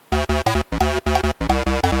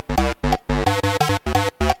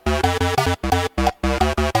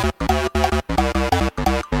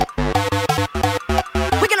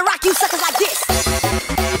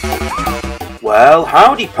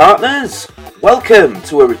Howdy partners! Welcome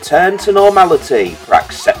to a return to normality for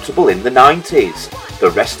Acceptable in the 90s,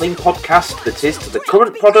 the wrestling podcast that is to the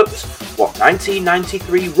current product what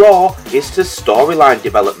 1993 Raw is to storyline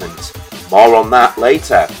development. More on that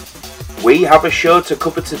later. We have a show to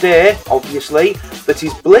cover today, obviously, that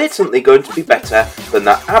is blatantly going to be better than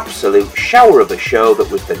that absolute shower of a show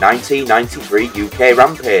that was the 1993 UK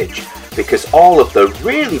Rampage, because all of the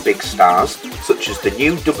really big stars, such as the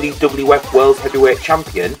new WWF World Heavyweight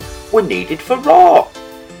Champion, were needed for Raw,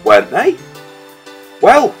 weren't they?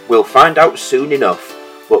 Well, we'll find out soon enough,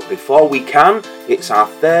 but before we can, it's our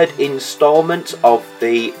third instalment of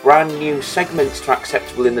the brand new segment to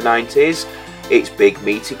Acceptable in the 90s. It's Big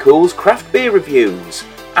Meaty Cool's craft beer reviews,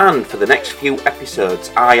 and for the next few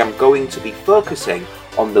episodes I am going to be focusing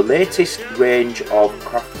on the latest range of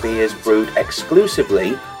craft beers brewed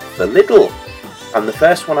exclusively for Lidl. And the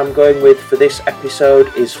first one I'm going with for this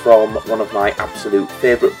episode is from one of my absolute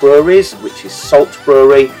favourite breweries, which is Salt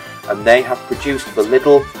Brewery, and they have produced for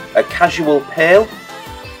Lidl a casual pale.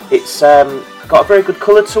 It's got a very good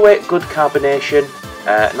colour to it, good carbonation,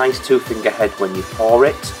 nice two-finger head when you pour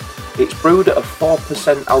it. It's brewed at a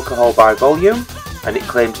 4% alcohol by volume, and it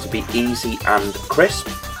claims to be easy and crisp.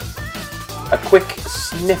 A quick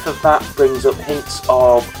sniff of that brings up hints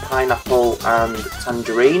of pineapple and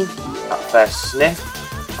tangerine at first sniff.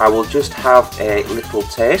 I will just have a little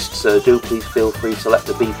taste, so do please feel free to let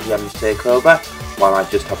the BPMs take over while I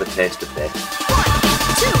just have a taste of this. 1,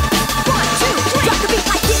 2, drop the beat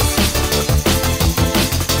like this.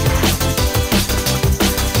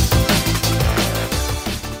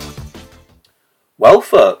 Well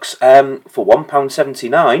folks, for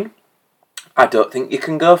 £1.79, I don't think you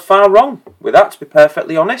can go far wrong with that, to be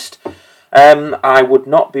perfectly honest. I would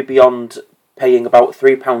not be beyond paying about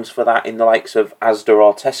 £3 for that in the likes of Asda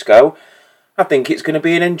or Tesco. I think it's going to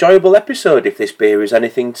be an enjoyable episode if this beer is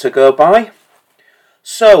anything to go by.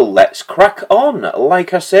 So let's crack on.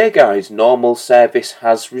 Like I say guys, normal service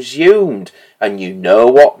has resumed, and you know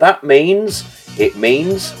what that means. It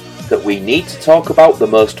means that we need to talk about the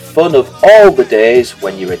most fun of all the days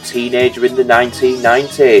when you're a teenager in the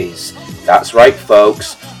 1990s. That's right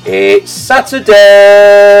folks, it's Saturday!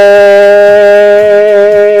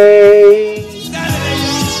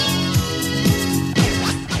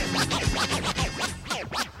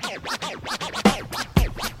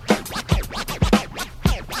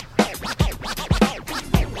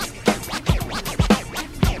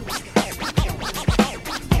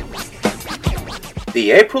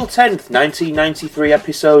 The April 10th, 1993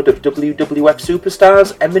 episode of WWF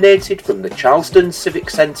Superstars emanated from the Charleston Civic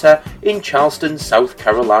Center in Charleston, South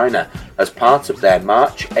Carolina, as part of their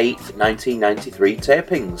March 8th, 1993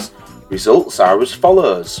 tapings. Results are as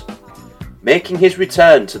follows. Making his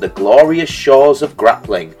return to the glorious shores of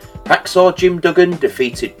grappling, Hacksaw Jim Duggan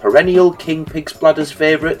defeated perennial King Pig's Bladder's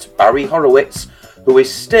favourite Barry Horowitz, who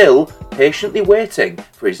is still patiently waiting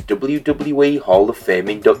for his WWE Hall of Fame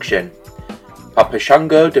induction. Papa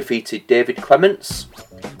Shango defeated David Clements.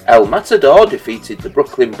 El Matador defeated the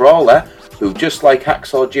Brooklyn Brawler, who just like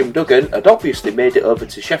Hacksaw Jim Duggan had obviously made it over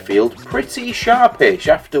to Sheffield pretty sharpish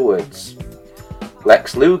afterwards.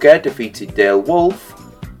 Lex Luger defeated Dale Wolf.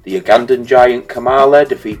 The Ugandan giant Kamala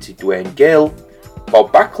defeated Dwayne Gill.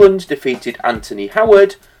 Bob Backlund defeated Anthony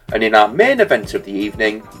Howard. And in our main event of the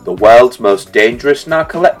evening, the world's most dangerous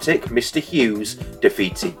narcoleptic, Mr. Hughes,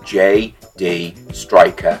 defeated J.D.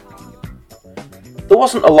 Stryker. There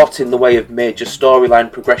wasn't a lot in the way of major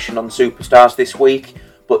storyline progression on Superstars this week,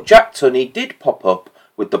 but Jack Tunney did pop up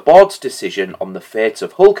with the board's decision on the fate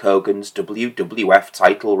of Hulk Hogan's WWF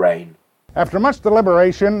title reign. After much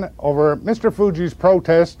deliberation over Mr. Fuji's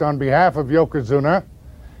protest on behalf of Yokozuna,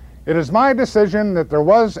 it is my decision that there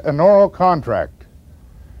was an oral contract.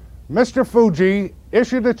 Mr. Fuji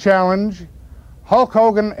issued a challenge, Hulk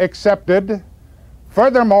Hogan accepted.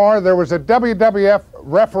 Furthermore, there was a WWF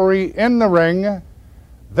referee in the ring.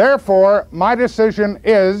 Therefore, my decision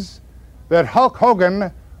is that Hulk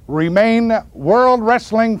Hogan remain World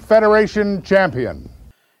Wrestling Federation champion.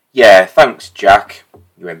 Yeah, thanks Jack,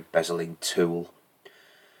 you embezzling tool.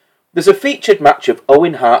 There's a featured match of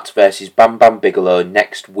Owen Hart versus Bam Bam Bigelow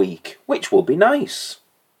next week, which will be nice.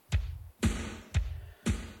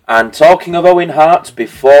 And talking of Owen Hart,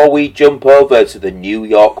 before we jump over to the New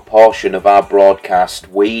York portion of our broadcast,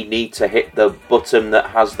 we need to hit the button that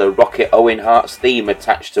has the Rocket Owen Hart's theme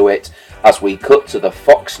attached to it as we cut to the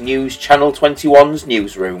Fox News Channel 21's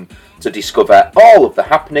newsroom to discover all of the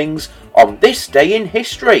happenings on this day in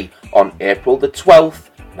history on April the 12th,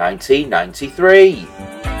 1993.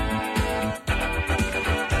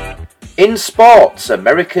 In sports,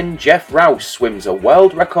 American Jeff Rouse swims a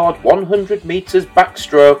world record 100 metres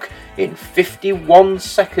backstroke in 51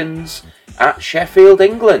 seconds at Sheffield,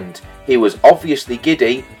 England. He was obviously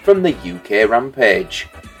giddy from the UK rampage.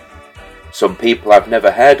 Some people I've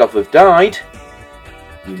never heard of have died.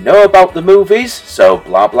 You know about the movies, so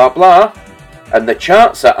blah blah blah. And the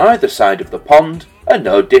charts at either side of the pond are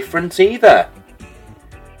no different either.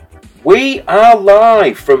 We are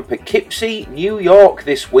live from Poughkeepsie, New York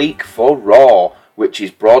this week for Raw, which is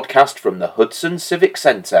broadcast from the Hudson Civic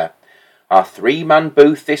Centre. Our three-man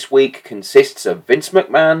booth this week consists of Vince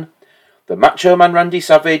McMahon, the Macho Man Randy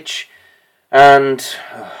Savage, and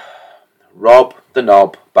Rob the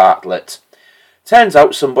Knob Bartlett. Turns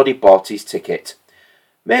out somebody bought his ticket.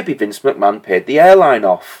 Maybe Vince McMahon paid the airline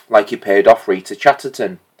off, like he paid off Rita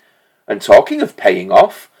Chatterton. And talking of paying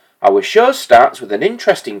off, our show starts with an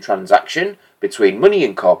interesting transaction between Money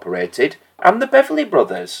Incorporated and the Beverly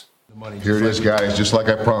Brothers. Here it is, guys, just like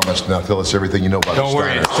I promised. Now tell us everything you know about the Steiners. Don't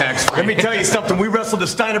worry, it's tax-free. Let me tell you something. We wrestled the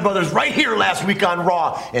Steiner brothers right here last week on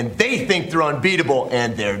Raw, and they think they're unbeatable,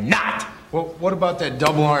 and they're not. Well, what about that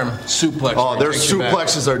double arm suplex? Oh, their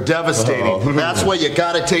suplexes are devastating. That's why you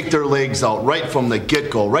got to take their legs out right from the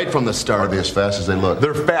get-go, right from the start. Are they as fast as they look?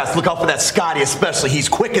 They're fast. Look out for that Scotty especially. He's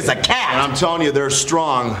quick as a cat. And I'm telling you, they're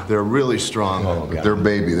strong. They're really strong. Oh, but their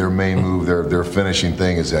baby, their main move, their finishing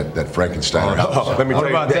thing is that Frankensteiner. Let me tell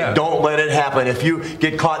you, that? Don't let it happen. If you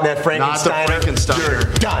get caught in that Frankensteiner,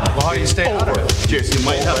 you're done. Well, how do you stay out of it? Just you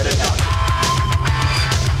might have let it happen.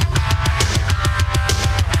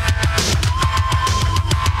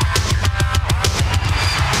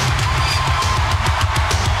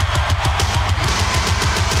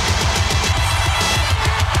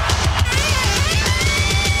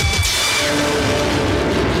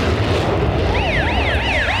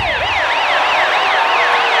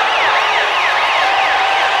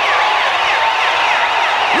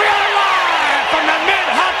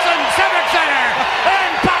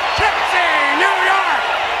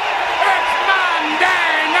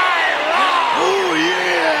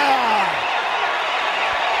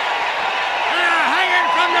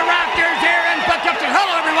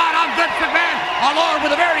 Along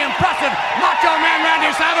with a very impressive Macho Man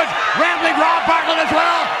Randy Savage, rambling Rob Bartlett as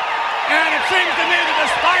well. And it seems to me that the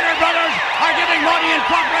Steiner brothers are giving Money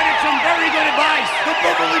Incorporated some very good advice. The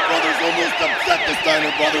Beverly Brothers almost upset the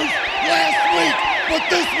Steiner brothers last week, but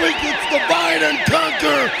this week it's divide and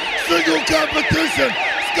conquer. Single competition.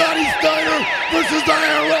 Scotty Steiner versus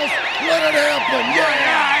IRS. Let it happen.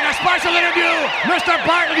 Yeah. In a special interview, Mr.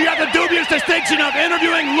 Bartlett, you have the dubious distinction of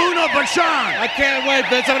interviewing Luna Vachon. I can't wait,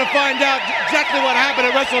 Vince. I'm going to find out exactly what happened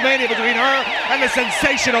at WrestleMania between her and the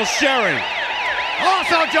sensational Sherry.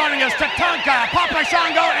 Also joining us, Tatanka, Papa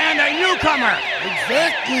Shango, and a newcomer.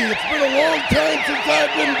 Exactly. It's been a long time since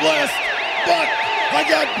I've been blessed, but I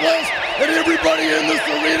got blessed, and everybody in this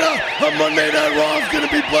arena on Monday Night Raw is going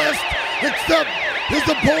to be blessed, except his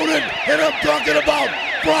opponent, and I'm talking about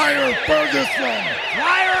Friar Ferguson.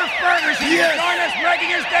 Friar Ferguson, yes. Join us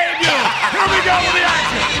making his debut. Here we go with the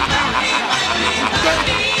action.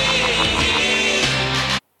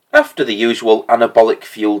 After the usual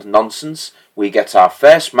anabolic-fueled nonsense, we get our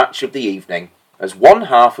first match of the evening, as one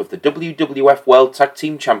half of the WWF World Tag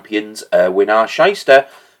Team Champions, Erwin R. Shyster,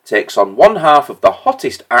 takes on one half of the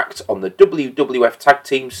hottest act on the WWF Tag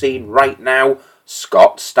Team scene right now,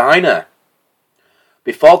 Scott Steiner.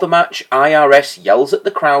 Before the match, IRS yells at the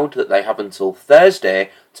crowd that they have until Thursday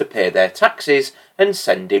to pay their taxes and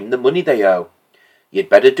send him the money they owe. You'd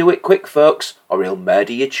better do it quick, folks, or he'll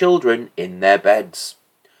murder your children in their beds.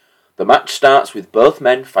 The match starts with both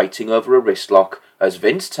men fighting over a wrist lock, as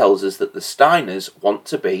Vince tells us that the Steiners want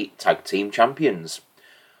to be tag team champions.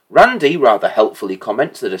 Randy rather helpfully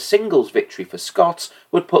comments that a singles victory for Scott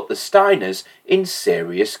would put the Steiners in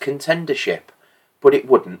serious contendership. But it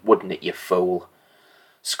wouldn't it, you fool?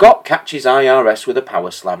 Scott catches IRS with a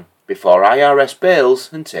power slam, before IRS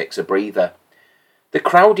bails and takes a breather. The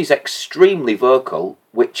crowd is extremely vocal,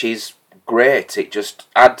 which is great. It just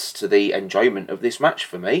adds to the enjoyment of this match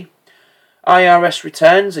for me. IRS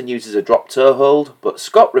returns and uses a drop toe hold, but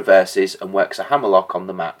Scott reverses and works a hammerlock on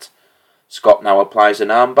the mat. Scott now applies an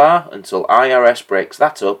armbar until IRS breaks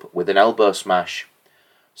that up with an elbow smash.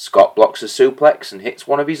 Scott blocks a suplex and hits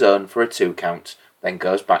one of his own for a 2 count, then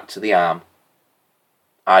goes back to the arm.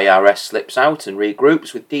 IRS slips out and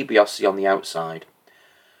regroups with DiBiase on the outside.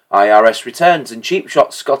 IRS returns and cheap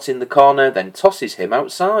shots Scott in the corner, then tosses him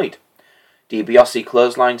outside. DiBiase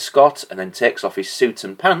clotheslines Scott and then takes off his suit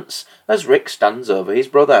and pants as Rick stands over his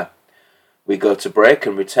brother. We go to break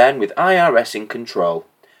and return with IRS in control.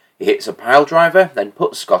 He hits a pile driver, then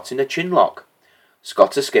puts Scott in a chin lock.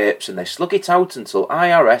 Scott escapes and they slug it out until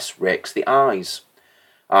IRS rakes the eyes.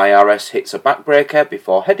 IRS hits a backbreaker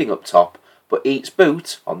before heading up top, but eats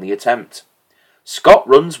boot on the attempt. Scott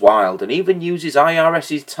runs wild and even uses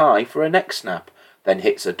IRS's tie for a neck snap, then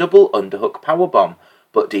hits a double underhook powerbomb,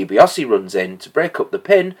 but DiBiase runs in to break up the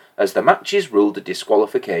pin as the match is ruled a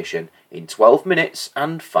disqualification in 12 minutes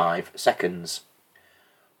and 5 seconds.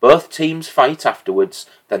 Both teams fight afterwards,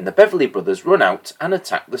 then the Beverly brothers run out and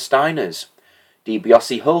attack the Steiners.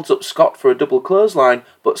 DiBiase holds up Scott for a double clothesline,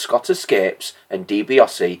 but Scott escapes and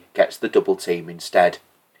DiBiase gets the double team instead.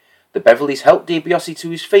 The Beverlys help DiBiase to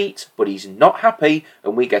his feet, but he's not happy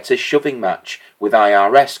and we get a shoving match, with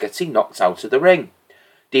IRS getting knocked out of the ring.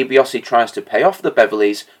 DiBiase tries to pay off the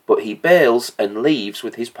Beverlys, but he bails and leaves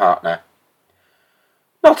with his partner.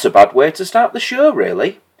 Not a bad way to start the show,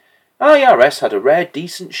 really. IRS had a rare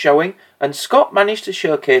decent showing, and Scott managed to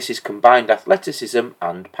showcase his combined athleticism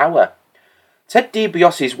and power. Ted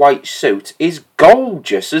DiBiase's white suit is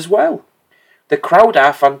gorgeous as well. The crowd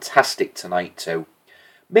are fantastic tonight too.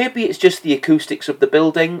 Maybe it's just the acoustics of the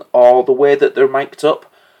building or the way that they're mic'd up,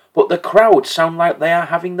 but the crowd sound like they are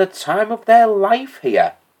having the time of their life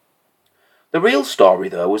here. The real story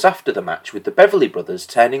though was after the match, with the Beverly brothers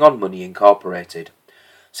turning on Money Incorporated.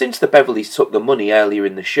 Since the Beverlys took the money earlier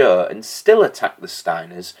in the show and still attacked the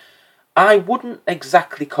Steiners, I wouldn't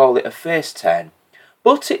exactly call it a face turn,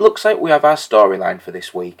 but it looks like we have our storyline for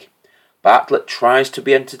this week. Bartlett tries to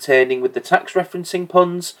be entertaining with the tax referencing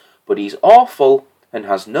puns, but he's awful and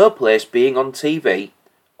has no place being on TV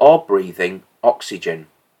or breathing oxygen.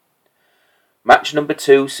 Match number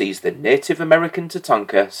 2 sees the Native American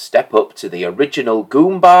Tatanka step up to the original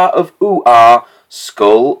Goomba of Ooh-Ah,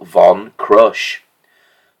 Skull Von Crush.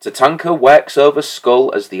 Tatanka works over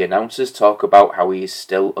Skull as the announcers talk about how he is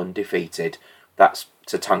still undefeated. That's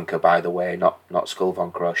Tatanka, by the way, not Skull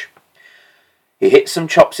Von Crush. He hits some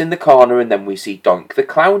chops in the corner and then we see Doink the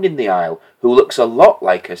Clown in the aisle, who looks a lot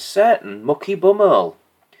like a certain mucky bumhole.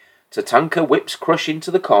 Tatanka whips Crush into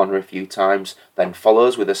the corner a few times, then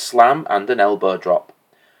follows with a slam and an elbow drop.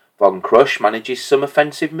 Von Crush manages some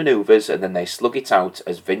offensive manoeuvres and then they slug it out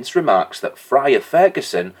as Vince remarks that Friar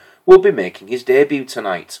Ferguson will be making his debut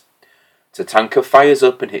tonight. Tatanka fires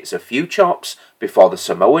up and hits a few chops before the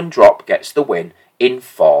Samoan drop gets the win in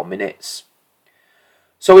 4 minutes.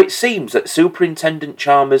 So it seems that Superintendent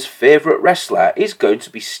Chalmers' favourite wrestler is going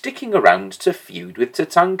to be sticking around to feud with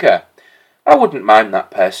Tatanka. I wouldn't mind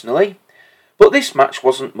that personally, but this match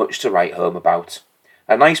wasn't much to write home about.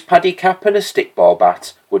 A nice paddy cap and a stickball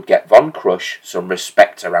bat would get Von Crush some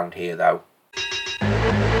respect around here though.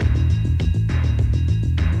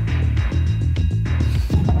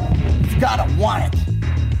 You've gotta want it.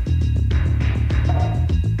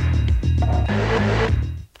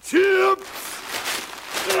 Chips!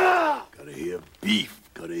 Gotta have beef,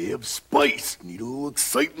 gotta have spice, need a little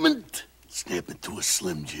excitement. Snap into a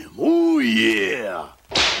Slim Jim. Oh yeah!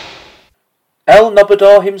 El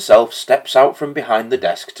Nobador himself steps out from behind the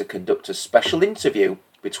desk to conduct a special interview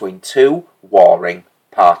between two warring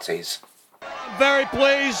parties. Very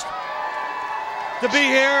pleased to be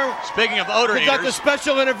here. Speaking of odor Conduct a eaters,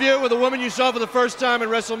 special interview with a woman you saw for the first time in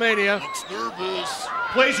WrestleMania. Looks nervous.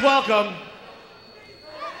 Please welcome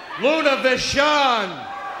Luna Vachon.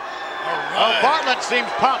 oh, Bartlett seems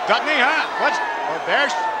pumped, doesn't he, huh? What's... Oh,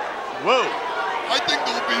 there's... Whoa. I think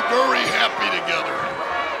they'll be very happy together.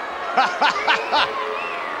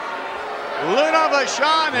 Luna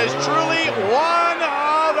Vachon is truly one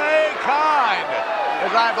of a kind,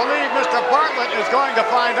 as I believe Mr. Bartlett is going to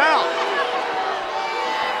find out.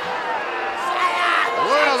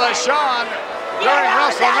 Luna Vachon, during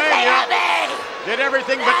WrestleMania, did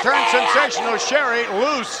everything but turn sensational Sherry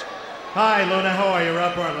loose. Hi, Luna. How are you?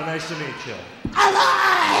 Rob Bartlett. Nice to meet you.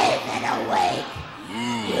 Alive and awake.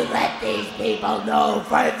 You let these people know,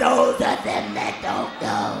 for those of them that don't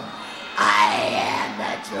know, I am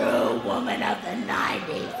the true woman of the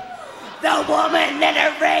 90s. The woman that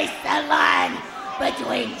erased the line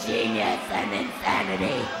between genius and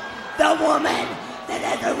insanity. The woman that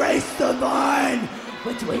has erased the line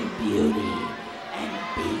between beauty and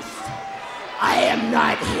beast. I am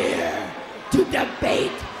not here to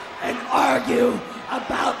debate and argue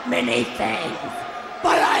about many things,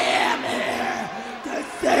 but I am here to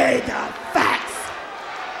say the facts.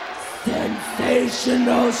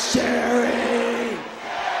 Sensational Sherry,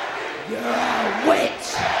 you're a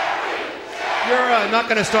witch. You're not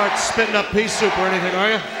going to start spitting up pea soup or anything,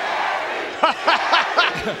 are you?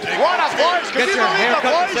 What a voice! Can Get you your believe hair the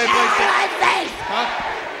cut the voice? same place. My face. Huh?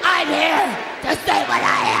 I'm here to say what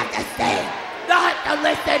I have to say, not to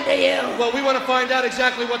listen to you. Well, we want to find out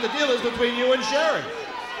exactly what the deal is between you and Sherry.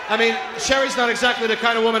 I mean, Sherry's not exactly the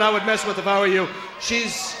kind of woman I would mess with if I were you.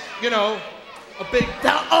 She's, you know, a big...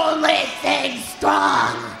 The only thing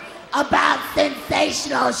strong about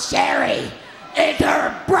sensational Sherry is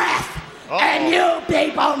her breath. Uh-oh. And you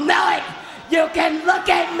people know it. You can look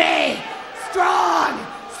at me. Strong,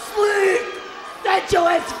 sleek,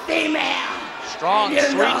 sensuous female. Strong,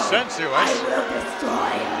 sweet, sensuous. I will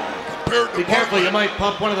destroy her. Be careful, you might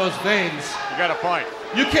pump one of those veins. You got a point.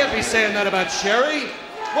 You can't be saying that about Sherry.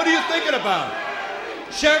 What are you thinking about?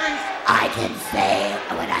 Sherry? I can say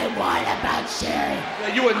what I want about Sherry.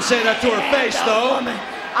 Yeah, you wouldn't say that to her face, though. Woman,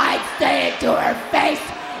 I'd say it to her face.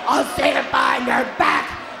 I'll say it behind her back.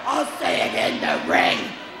 I'll say it in the ring.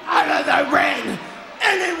 Out of the ring.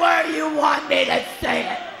 Anywhere you want me to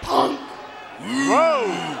say it, punk. Whoa!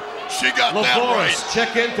 She got that right.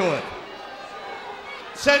 Check into it.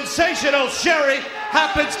 Sensational Sherry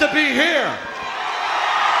happens to be here.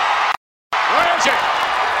 Where is she?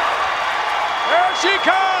 There she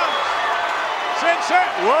comes.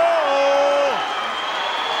 Whoa!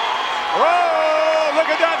 Whoa! Look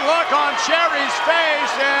at that look on Sherry's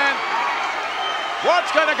face, and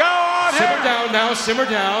what's gonna go on here? Simmer down now. Simmer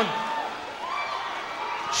down.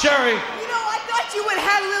 Sherry. You know, I thought you would have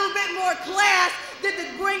had a little bit more class than to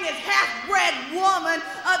bring this half-bred woman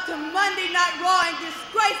up to Monday Night Raw and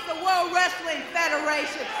disgrace the World Wrestling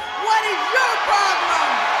Federation. What is your problem?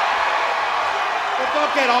 Well,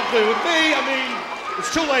 don't get ugly with me. I mean,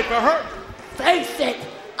 it's too late for her. Face it,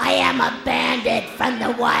 I am a bandit from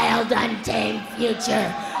the wild, untamed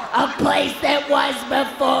future. A place that was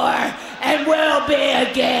before and will be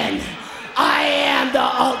again. I am the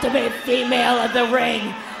ultimate female of the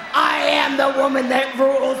ring. I am the woman that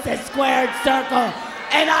rules the squared circle.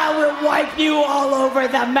 And I will wipe you all over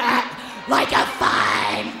the mat like a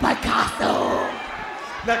fine Picasso.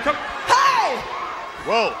 Now come. Hey!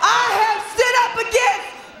 Whoa. I have stood up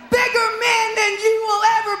against bigger men than you will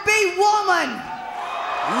ever be, woman.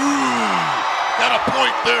 Ooh, got a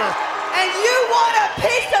point there. And you want a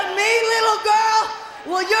piece of me, little girl?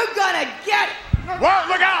 Well, you're gonna get it. Whoa,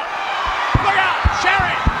 look out! Look out!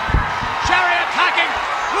 Sherry! Sherry attacking!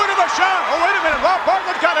 Luna Vachon! Oh, wait a minute. Rob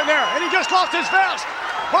Bartlett got in there, and he just lost his vest.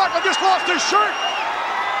 Bartlett just lost his shirt.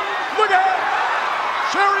 Look out!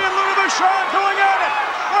 Sherry and Luna Vachon going at it.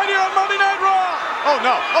 Right here on Monday Night Raw. Oh,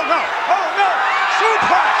 no. Oh, no. Oh, no.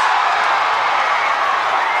 Suplex!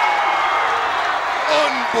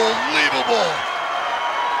 Unbelievable.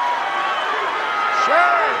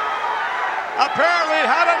 Sherry apparently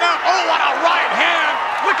had enough. Oh, what a right hand.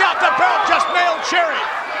 Look out, the belt just nailed Sherry.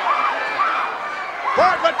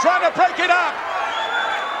 Bartlett trying to break it up.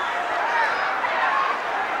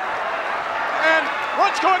 And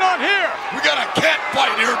what's going on here? We got a cat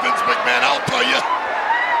fight here, Vince McMahon, I'll tell you.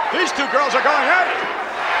 These two girls are going at it.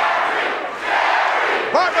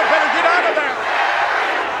 Bartlett better get out of there.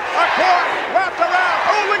 A cord wrapped around.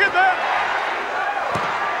 Oh, look at that.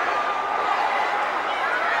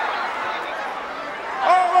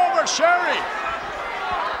 All over Sherry.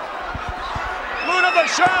 Luna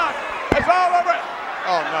Vachon is all over.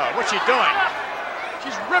 Oh no, what's she doing?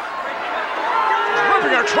 She's ripping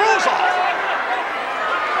her clothes off.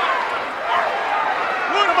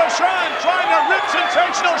 Luna Vachon trying to rip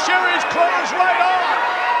sensational Sherry's clothes right off.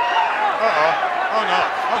 Uh-oh. Oh no.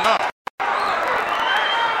 Oh no.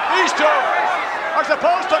 These two are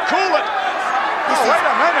supposed to cool it. Wait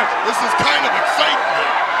a minute. This is kind of exciting.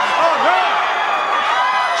 Oh no.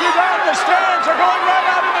 She's out in the stands. They're going right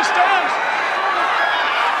out in the stands.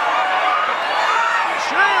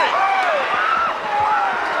 Sherry.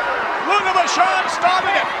 Luna Vachon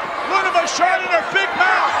started it. Luna Vachon in her big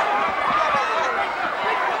mouth.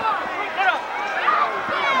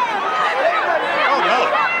 Oh no.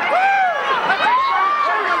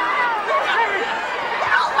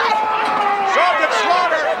 Sergeant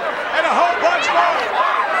Slaughter and a whole bunch more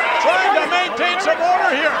trying to maintain some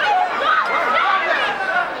order here.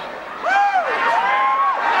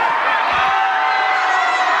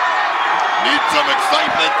 Need some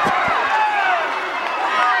excitement.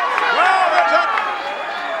 Well,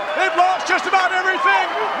 they've lost just about everything.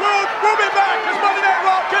 We'll be back as Monday Night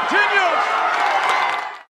Raw continues.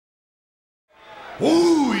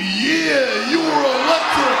 Oh yeah, you were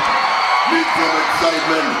electric. Need some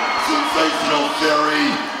excitement. Sensational Sherry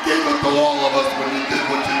gave it to all of us when you did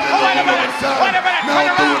what you did. Oh, wait a minute. Wait a minute.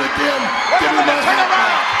 Now do it again. Give me my Turn hat around.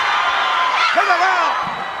 back. Turn around.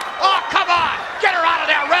 Oh, come on. Get her out of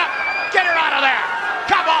there, ref. Get her out of there.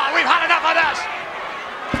 Come on. We've had enough of this.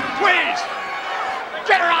 Please.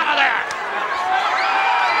 Get her out of there.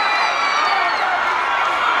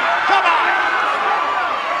 Come on.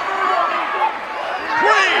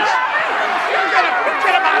 Please.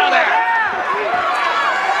 Get him out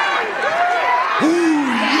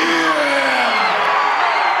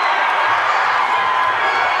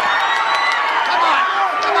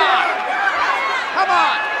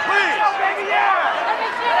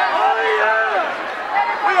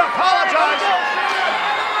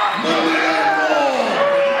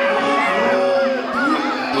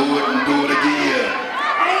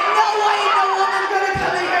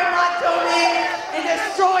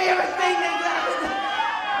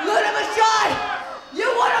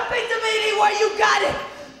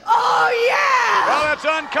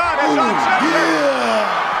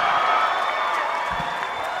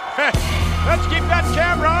Let's keep that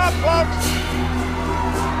camera up, folks.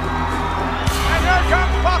 And here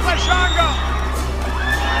comes Papa Shango.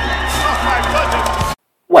 Oh, my goodness.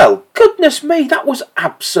 Well, goodness me, that was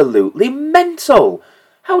absolutely mental.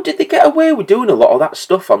 How did they get away with doing a lot of that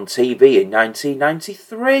stuff on TV in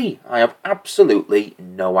 1993? I have absolutely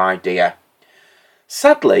no idea.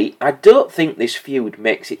 Sadly, I don't think this feud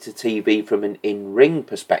makes it to TV from an in-ring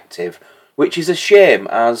perspective, which is a shame,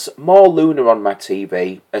 as more Luna on my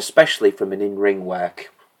TV, especially from an in-ring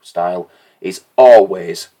work style, is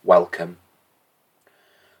always welcome.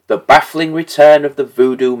 The baffling return of the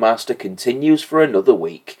Voodoo Master continues for another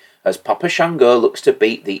week, as Papa Shango looks to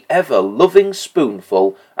beat the ever-loving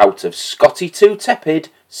spoonful out of Scotty Too Tepid,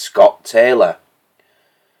 Scott Taylor.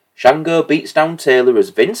 Shango beats down Taylor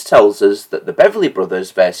as Vince tells us that the Beverly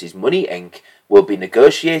Brothers vs Money Inc. will be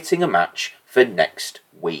negotiating a match for next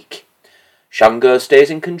week. Shango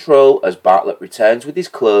stays in control as Bartlett returns with his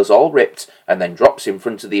clothes all ripped and then drops in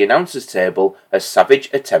front of the announcer's table as Savage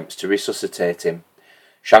attempts to resuscitate him.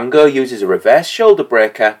 Shango uses a reverse shoulder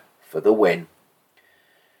breaker for the win.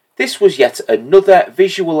 This was yet another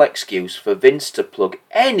visual excuse for Vince to plug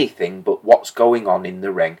anything but what's going on in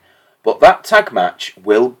the ring, but that tag match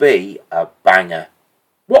will be a banger.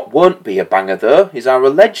 What won't be a banger though is our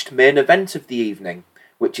alleged main event of the evening,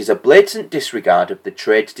 which is a blatant disregard of the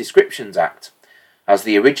Trade Descriptions Act, as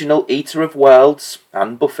the original Eater of Worlds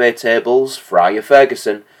and buffet tables, Friar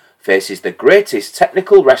Ferguson, faces the greatest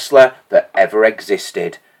technical wrestler that ever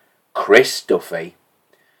existed, Chris Duffy.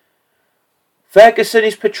 Ferguson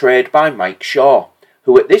is portrayed by Mike Shaw,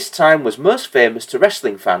 who at this time was most famous to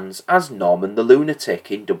wrestling fans as Norman the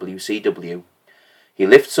Lunatic in WCW. He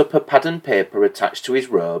lifts up a pad and paper attached to his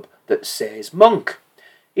robe that says Monk.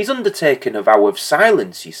 He's undertaken a vow of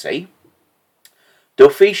silence, you see.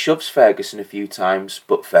 Duffy shoves Ferguson a few times,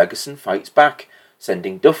 but Ferguson fights back,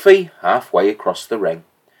 sending Duffy halfway across the ring.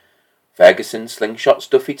 Ferguson slingshots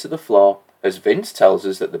Duffy to the floor, as Vince tells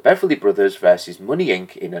us that the Beverly Brothers vs Money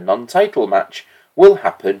Inc. in a non-title match will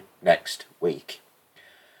happen next week.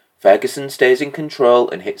 Ferguson stays in control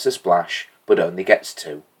and hits a splash, but only gets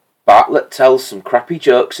 2. Bartlett tells some crappy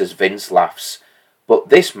jokes as Vince laughs, but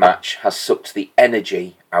this match has sucked the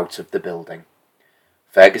energy out of the building.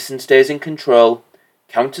 Ferguson stays in control,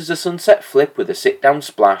 counters a sunset flip with a sit-down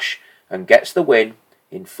splash, and gets the win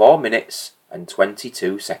in 4 minutes and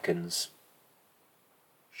 22 seconds.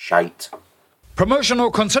 Shite.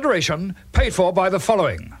 Promotional consideration paid for by the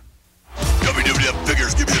following. WWF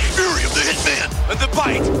figures give me the fury of the Hitman And the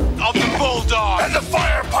bite of the Bulldog. and the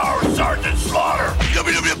firepower of Sergeant Slaughter.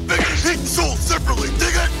 WWF figures each sold separately.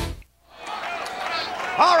 Dig it?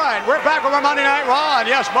 All right, we're back with our Monday Night Raw, and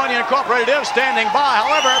yes, Money Incorporated is standing by.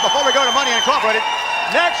 However, before we go to Money Incorporated,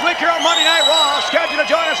 next week here on Monday Night Raw, scheduled to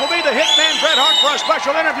join us will be the Hitman Bret Hart for a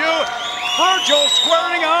special interview. Virgil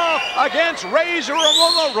squaring off against Razor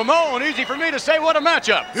Ramon. Easy for me to say, what a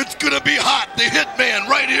matchup. It's gonna be hot. The Hitman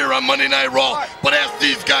right here on Monday Night Raw. But ask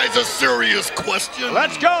these guys a serious question.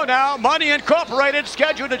 Let's go now. Money Incorporated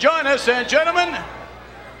scheduled to join us. And gentlemen,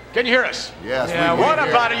 can you hear us? Yes. Yeah, we what can.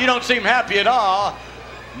 about it? You don't seem happy at all.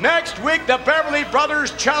 Next week, the Beverly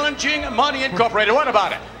Brothers challenging Money Incorporated. What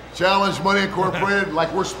about it? Challenge Money Incorporated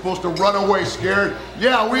like we're supposed to run away scared?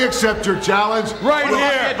 Yeah, we accept your challenge. Right here.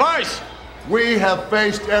 What's the advice? We have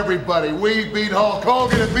faced everybody. We beat Hulk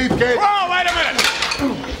Hogan and Beefcake. Oh, wait a minute.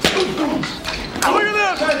 Look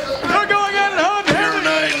at this. They're going at it hard-handed.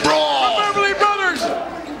 Night Raw. The Beverly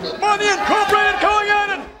Brothers. Money Incorporated going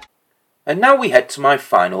at it. And now we head to my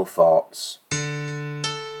final thoughts.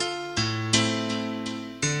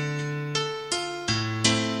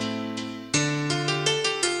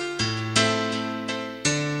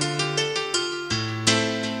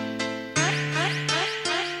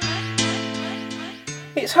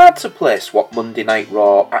 It's hard to place what Monday Night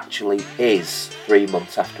Raw actually is 3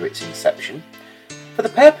 months after its inception. For the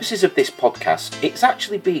purposes of this podcast, it's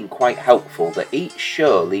actually been quite helpful that each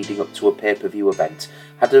show leading up to a pay-per-view event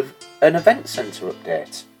had an event centre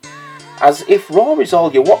update. As if Raw is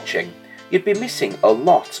all you're watching, you'd be missing a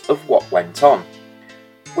lot of what went on.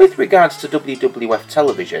 With regards to WWF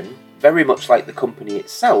television, very much like the company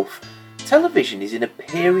itself, television is in a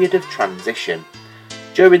period of transition.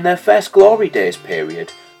 During their first glory days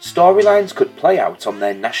period, storylines could play out on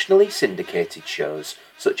their nationally syndicated shows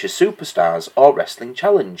such as Superstars or Wrestling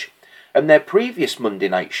Challenge, and their previous Monday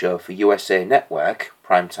night show for USA Network,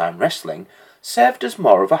 Primetime Wrestling, served as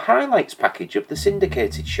more of a highlights package of the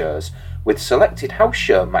syndicated shows, with selected house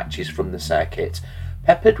show matches from the circuit,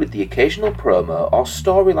 peppered with the occasional promo or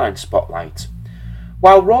storyline spotlight.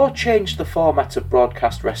 While Raw changed the format of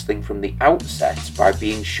broadcast wrestling from the outset by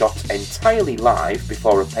being shot entirely live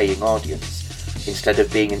before a paying audience, instead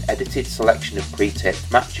of being an edited selection of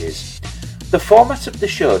pre-taped matches, the format of the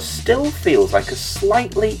show still feels like a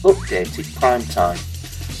slightly updated primetime,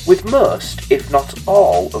 with most, if not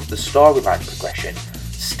all, of the storyline progression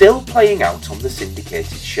still playing out on the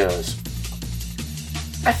syndicated shows.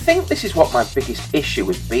 I think this is what my biggest issue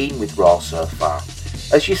has been with Raw so far,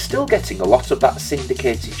 as you're still getting a lot of that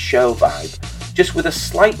syndicated show vibe, just with a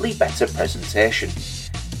slightly better presentation.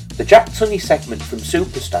 The Jack Tunney segment from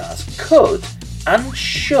Superstars could, and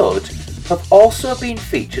should, have also been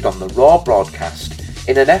featured on the Raw broadcast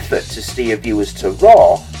in an effort to steer viewers to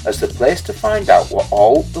Raw as the place to find out what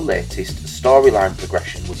all the latest storyline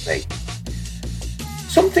progression would be.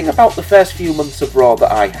 Something about the first few months of Raw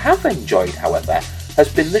that I have enjoyed, however,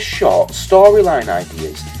 has been the short storyline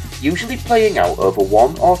ideas, usually playing out over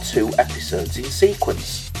 1 or 2 episodes in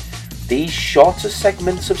sequence. These shorter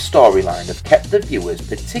segments of storyline have kept the viewers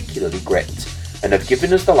particularly gripped, and have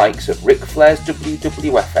given us the likes of Ric Flair's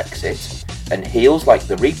WWF exit, and heels like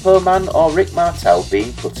the Repo Man or Rick Martel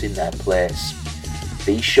being put in their place.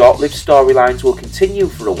 These short-lived storylines will continue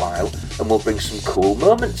for a while, and will bring some cool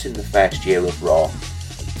moments in the first year of Raw.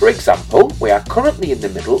 For example, we are currently in the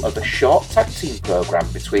middle of a short tag team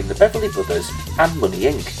program between the Beverly Brothers and Money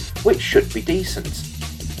Inc., which should be decent.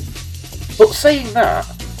 But saying that,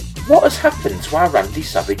 what has happened to our Randy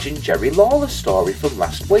Savage and Jerry Lawler story from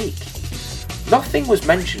last week? Nothing was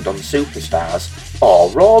mentioned on Superstars or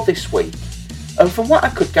Raw this week, and from what I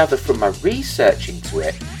could gather from my research into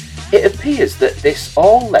it, it appears that this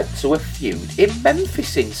all led to a feud in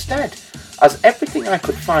Memphis instead, as everything I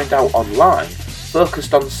could find out online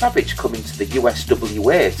focused on Savage coming to the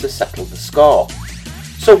USWA to settle the score.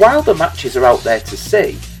 So while the matches are out there to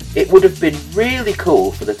see, it would have been really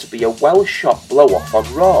cool for there to be a well-shot blow-off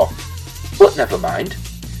on Raw. But never mind.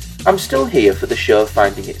 I'm still here for the show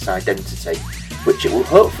finding its identity, which it will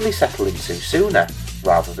hopefully settle into sooner,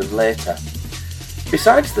 rather than later.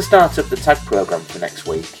 Besides the start of the tag programme for next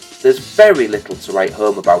week, there's very little to write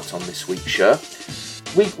home about on this week's show.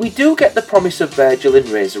 We do get the promise of Virgil and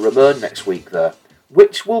Razor Ramon next week though,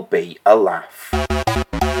 which will be a laugh.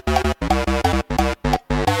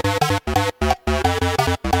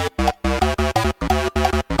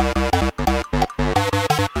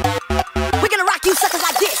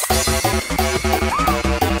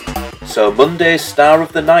 So Monday's star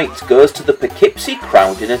of the night goes to the Poughkeepsie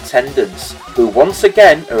crowd in attendance, who once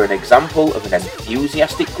again are an example of an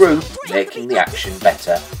enthusiastic group making the action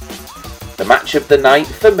better. The match of the night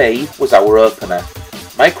for me was our opener.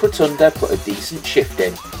 Mike Rotunda put a decent shift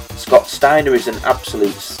in, Scott Steiner is an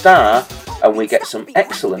absolute star, and we get some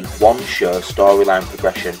excellent one-show storyline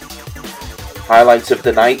progression. Highlight of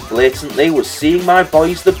the night blatantly was seeing my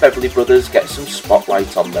boys the Beverly Brothers get some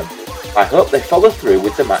spotlight on them. I hope they follow through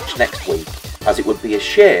with the match next week, as it would be a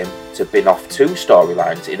shame to bin off 2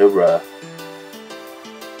 storylines in a row.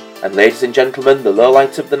 And ladies and gentlemen, the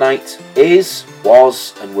lowlight of the night is,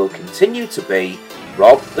 was, and will continue to be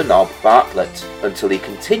Rob the Knob Bartlett until he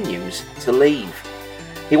continues to leave.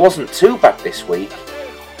 He wasn't too bad this week,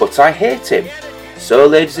 but I hate him. So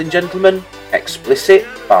ladies and gentlemen, explicit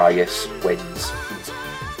bias wins.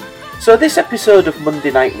 So this episode of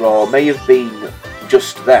Monday Night Raw may have been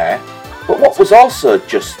just there, but what was also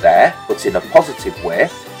just there, but in a positive way,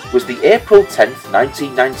 was the April 10th,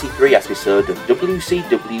 1993 episode of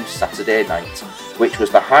WCW Saturday Night, which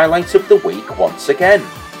was the highlight of the week once again.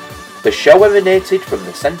 The show emanated from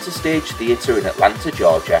the Centre Stage Theatre in Atlanta,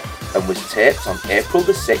 Georgia, and was taped on April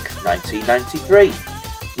the 6th, 1993.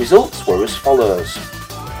 Results were as follows.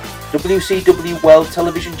 WCW World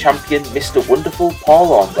Television Champion Mr. Wonderful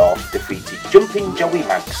Paul Orndorff defeated Jumping Joey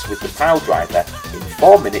Max with the Piledriver in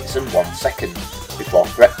 4 minutes and 1 second, before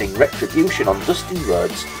threatening retribution on Dustin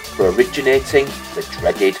Rhodes for originating the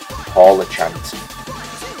dreaded Paula chant.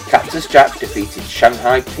 Cactus Jack defeated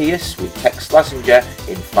Shanghai Pierce with Tex Slazenger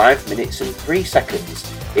in 5 minutes and 3 seconds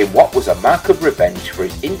in what was a mark of revenge for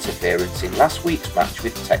his interference in last week's match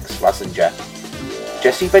with Tex Slazenger.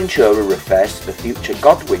 Jesse Ventura refers to the future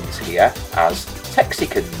Godwins here as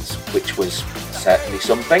Texicans, which was certainly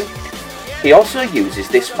something. He also uses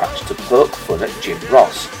this match to poke fun at Jim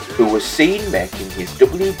Ross, who was seen making his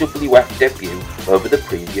WWF debut over the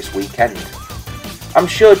previous weekend. I'm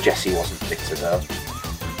sure Jesse wasn't bitter though.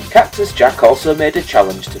 Cactus Jack also made a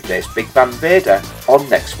challenge to face Big Van Vader on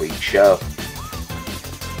next week's show.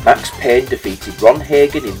 Max Payne defeated Ron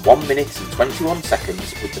Hagen in 1 minute and 21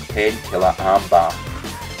 seconds with the Painkiller armbar.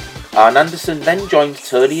 Arn Anderson then joined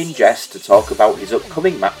Tony and Jess to talk about his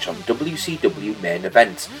upcoming match on WCW Main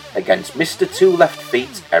Event against Mr. Two Left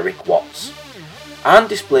Feet Eric Watts. Arn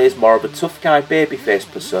displays more of a tough guy babyface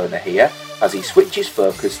persona here as he switches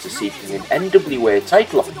focus to seeking an NWA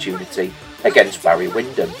title opportunity against Barry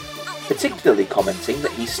Windham, particularly commenting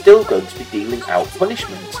that he's still going to be dealing out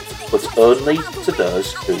punishment, but only to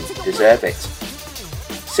those who deserve it.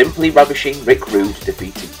 Simply ravishing Rick Rude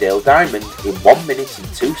defeated Dale Diamond in 1 minute and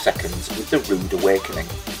 2 seconds with the Rude Awakening.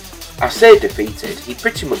 I say defeated, he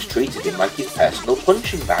pretty much treated him like his personal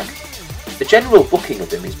punching bag. The general booking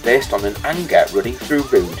of him is based on an anger running through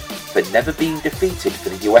Rude for never being defeated for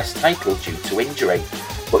the US title due to injury,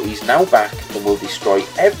 but he's now back and will destroy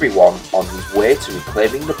everyone on his way to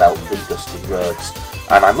reclaiming the belt from Dustin Rhodes,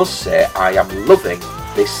 and I must say I am loving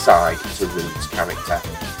this side to Rude's character.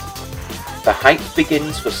 The hype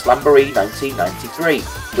begins for Slamboree 1993,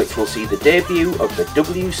 which will see the debut of the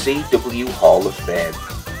WCW Hall of Fame.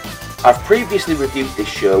 I've previously reviewed this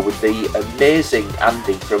show with the amazing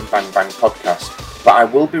Andy from Bang Bang Podcast, but I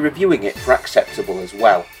will be reviewing it for Acceptable as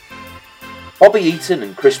well. Bobby Eaton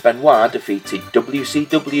and Chris Benoit defeated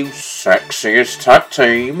WCW's sexiest tag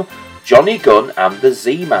team, Johnny Gunn and the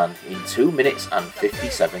Z-Man, in 2 minutes and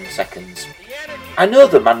 57 seconds. I know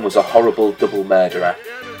the man was a horrible double murderer,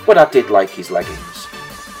 but I did like his leggings.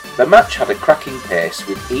 The match had a cracking pace,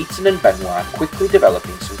 with Eaton and Benoit quickly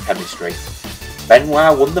developing some chemistry.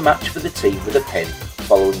 Benoit won the match for the team with a pin,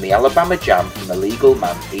 following the Alabama Jam from illegal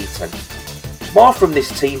man Eaton. More from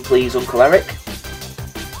this team please, Uncle Eric.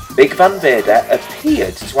 Big Van Vader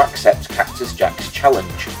appeared to accept Cactus Jack's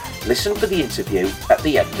challenge. Listen for the interview at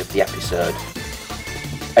the end of the episode.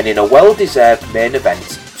 And in a well-deserved main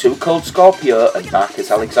event, Too Cold Scorpio and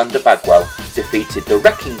Marcus Alexander Bagwell defeated the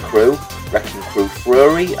Wrecking Crew, Wrecking Crew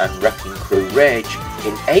Fury and Wrecking Crew Rage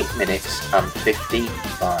in 8 minutes and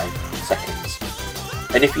 55 seconds.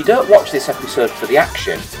 And if you don't watch this episode for the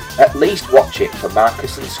action, at least watch it for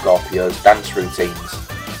Marcus and Scorpio's dance routines.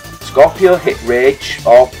 Scorpio hit Rage,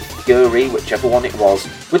 or Fury, whichever one it was,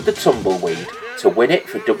 with the tumbleweed to win it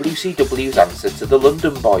for WCW's answer to the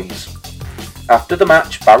London Boys. After the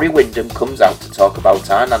match, Barry Windham comes out to talk about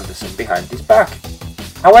Arn Anderson behind his back.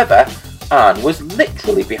 However, Arn was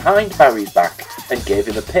literally behind Barry's back and gave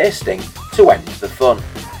him a pasting to end the fun.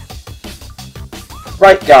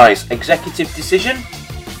 Right guys, executive decision.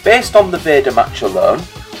 Based on the Vader match alone,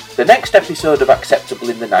 the next episode of Acceptable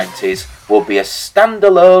in the 90s will be a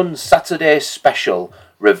standalone Saturday special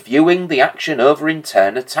reviewing the action over in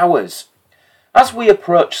Turner Towers. As we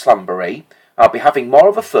approach Slamboree, I'll be having more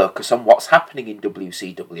of a focus on what's happening in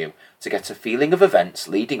WCW to get a feeling of events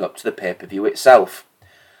leading up to the pay-per-view itself.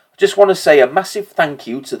 I just want to say a massive thank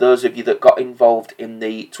you to those of you that got involved in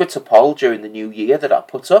the Twitter poll during the new year that I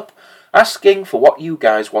put up, asking for what you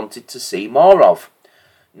guys wanted to see more of.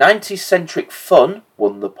 90s-centric fun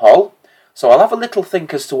won the poll, so I'll have a little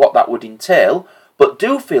think as to what that would entail, but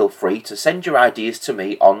do feel free to send your ideas to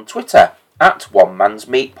me on Twitter, at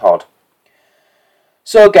OneMansMeatPod.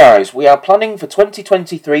 So guys, we are planning for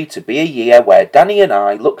 2023 to be a year where Danny and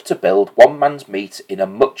I look to build One Man's Meat in a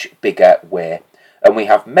much bigger way, and we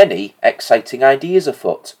have many exciting ideas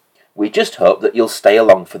afoot. We just hope that you'll stay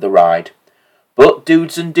along for the ride. But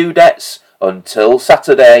dudes and dudettes, until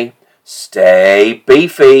Saturday, stay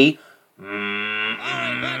beefy,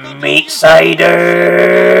 meat ciders!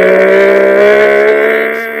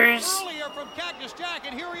 Earlier from Cactus Jack,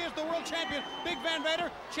 and here he is, the world champion, Big Van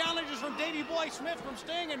Vader. Challenges from Davey Boy Smith from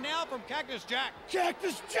Sting, and now from Cactus Jack.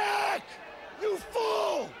 Cactus Jack! You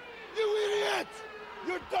fool! You idiot!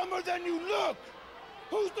 You're dumber than you look!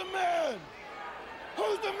 Who's the man?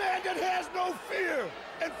 Who's the man that has no fear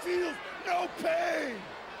and feels no pain?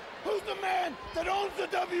 Who's the man that owns the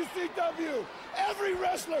WCW? Every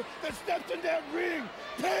wrestler that steps in that ring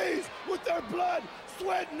pays with their blood,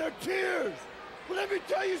 sweat, and their tears. Well, let me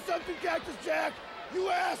tell you something, Cactus Jack. You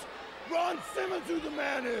ask Ron Simmons who the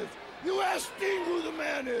man is. You ask Sting who the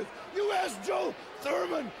man is. You ask Joe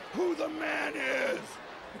Thurman who the man is.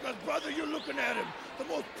 Because, brother, you're looking at him, the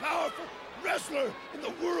most powerful wrestler in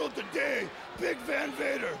the world today, Big Van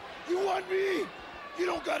Vader. You want me? You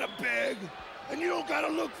don't gotta beg. And you don't gotta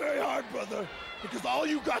look very hard, brother, because all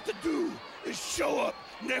you got to do is show up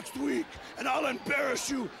next week, and I'll embarrass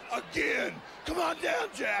you again. Come on down,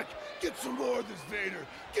 Jack. Get some more of this Vader.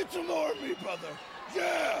 Get some more of me, brother.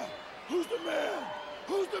 Yeah. Who's the man?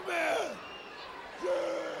 Who's the man?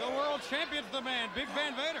 Yeah. The world champion's the man, Big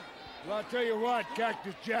Van Vader. Well, I'll tell you what,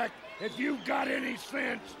 Cactus Jack, if you've got any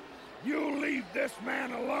sense, you leave this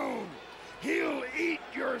man alone. He'll eat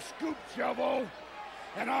your scoop shovel.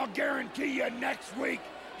 And I'll guarantee you next week,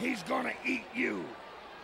 he's gonna eat you.